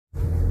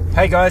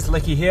Hey guys,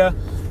 Lecky here.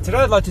 Today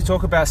I'd like to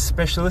talk about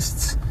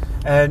specialists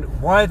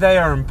and why they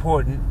are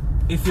important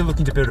if you're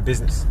looking to build a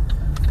business.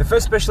 The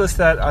first specialist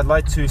that I'd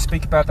like to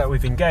speak about that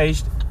we've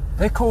engaged,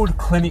 they're called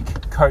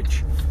Clinic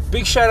Coach.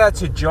 Big shout out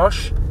to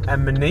Josh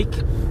and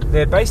Monique.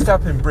 They're based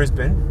up in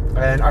Brisbane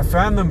and I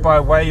found them by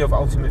way of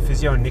Ultimate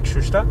Physio and Nick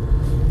Schuster.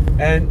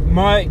 And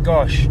my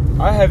gosh,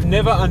 I have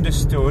never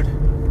understood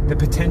the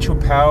potential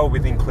power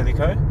within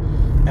Clinico,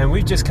 and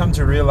we've just come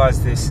to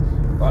realize this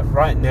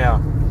right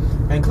now.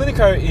 And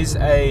Clinico is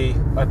a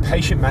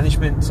patient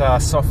management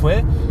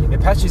software.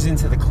 It patches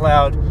into the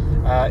cloud.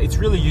 It's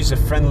really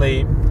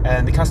user-friendly,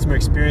 and the customer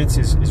experience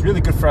is really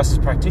good for us as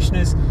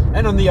practitioners.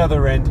 And on the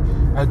other end,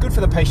 good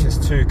for the patients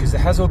too, because it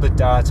has all the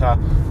data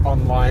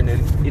online.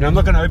 And I'm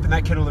not going to open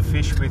that kettle of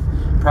fish with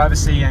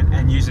privacy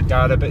and user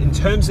data, but in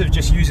terms of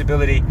just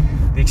usability,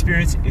 the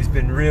experience has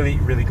been really,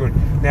 really good.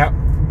 Now,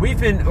 we've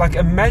been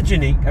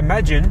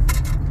imagine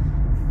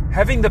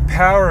having the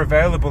power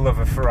available of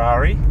a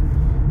Ferrari,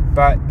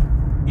 but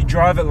you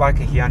drive it like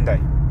a Hyundai.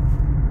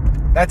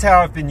 That's how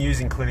I've been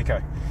using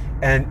Clinico.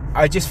 And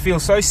I just feel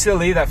so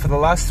silly that for the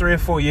last 3 or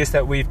 4 years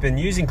that we've been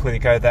using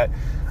Clinico, that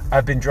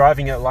I've been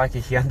driving it like a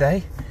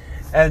Hyundai.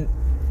 And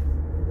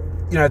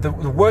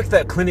the work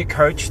that Clinic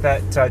Coach,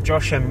 that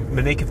Josh and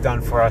Monique have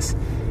done for us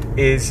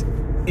is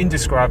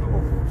indescribable.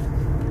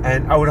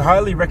 And I would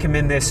highly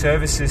recommend their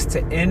services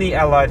to any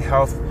allied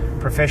health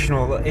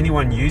professional,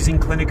 anyone using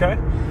Clinico,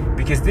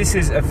 because this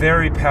is a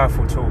very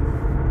powerful tool.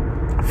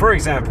 For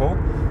example,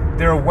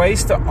 there are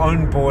ways to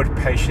onboard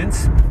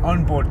patients,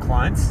 onboard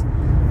clients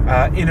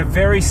in a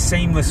very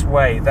seamless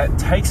way that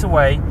takes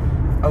away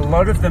a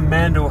lot of the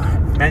manual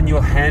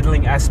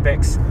handling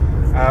aspects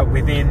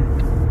within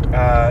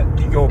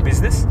your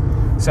business.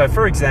 So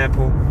for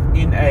example,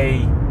 in a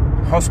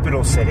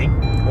hospital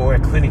setting or a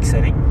clinic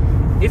setting,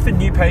 if a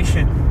new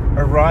patient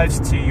arrives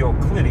to your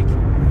clinic,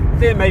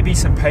 there may be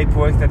some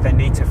paperwork that they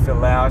need to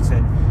fill out,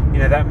 and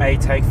that may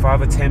take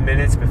 5 or 10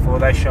 minutes before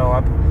they show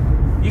up.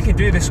 You can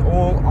do this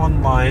all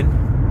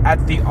online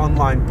at the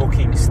online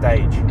booking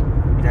stage.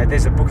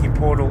 There's a booking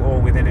portal all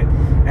within it,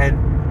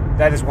 and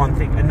that is one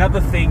thing.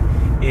 Another thing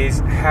is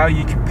how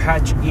you can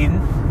patch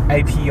in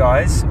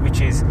APIs,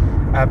 which is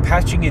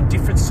patching in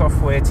different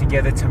software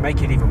together to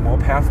make it even more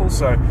powerful.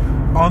 So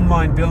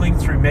online billing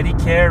through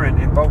Medicare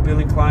and bulk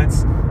billing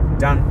clients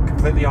done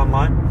completely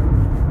online.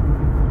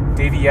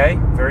 DVA,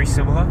 very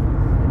similar.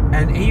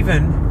 And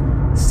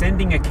even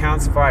sending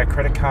accounts via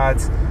credit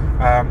cards,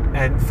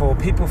 and for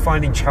people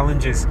finding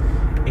challenges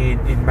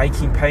in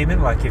making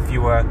payment, like if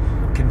you are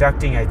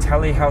conducting a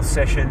telehealth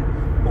session,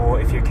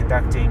 or if you're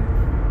conducting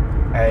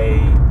a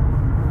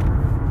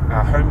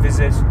home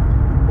visit,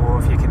 or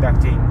if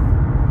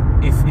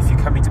you're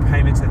coming to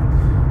payments and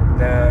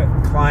the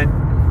client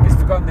has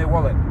forgotten their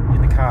wallet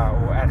in the car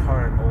or at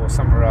home or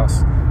somewhere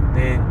else,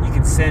 then you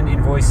can send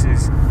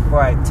invoices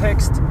via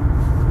text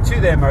to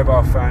their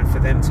mobile phone for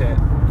them to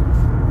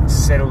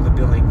settle the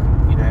billing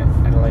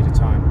at a later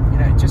time.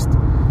 Just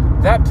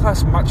that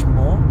plus much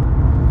more.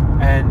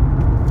 And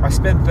I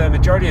spent the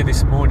majority of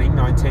this morning,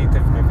 19th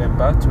of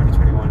November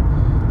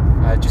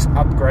 2021, just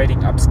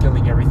upgrading,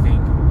 upskilling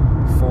everything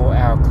for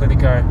our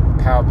Clinico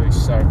Power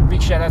Boost. So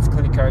big shout out to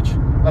Clinic Coach.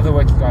 Love the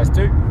work you guys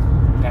do.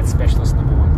 That's specialist number 1.